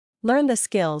Learn the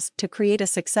skills to create a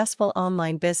successful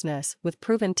online business with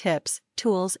proven tips,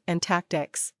 tools, and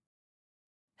tactics.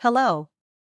 Hello.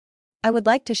 I would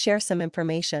like to share some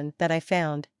information that I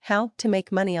found, how to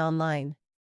make money online.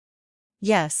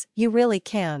 Yes, you really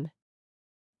can.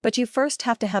 But you first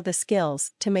have to have the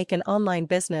skills to make an online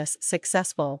business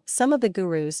successful. Some of the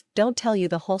gurus don't tell you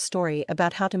the whole story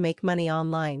about how to make money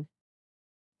online.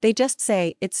 They just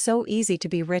say it's so easy to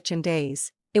be rich in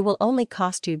days, it will only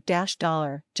cost you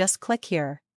 $, just click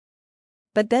here.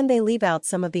 But then they leave out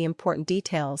some of the important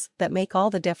details that make all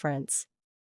the difference.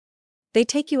 They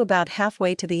take you about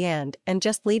halfway to the end and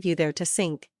just leave you there to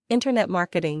sink. Internet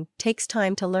marketing takes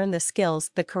time to learn the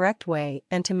skills the correct way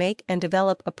and to make and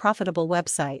develop a profitable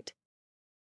website.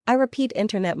 I repeat,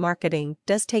 internet marketing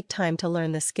does take time to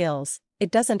learn the skills.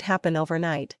 It doesn't happen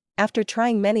overnight. After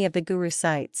trying many of the guru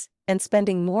sites and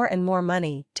spending more and more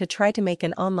money to try to make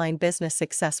an online business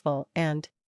successful and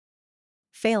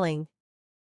failing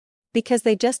because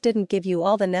they just didn't give you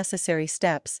all the necessary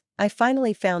steps, I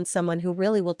finally found someone who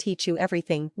really will teach you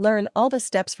everything. Learn all the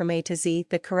steps from A to Z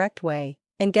the correct way,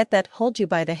 and get that hold you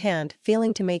by the hand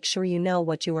feeling to make sure you know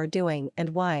what you are doing and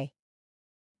why.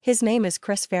 His name is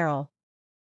Chris Farrell.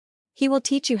 He will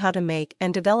teach you how to make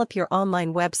and develop your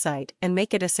online website and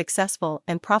make it a successful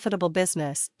and profitable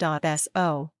business.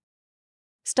 So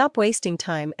stop wasting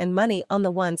time and money on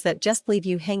the ones that just leave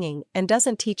you hanging and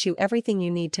doesn't teach you everything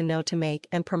you need to know to make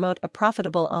and promote a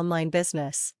profitable online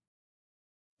business.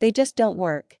 They just don't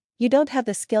work. You don't have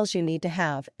the skills you need to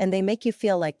have, and they make you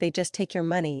feel like they just take your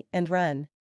money and run.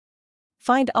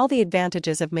 Find all the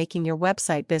advantages of making your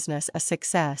website business a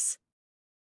success.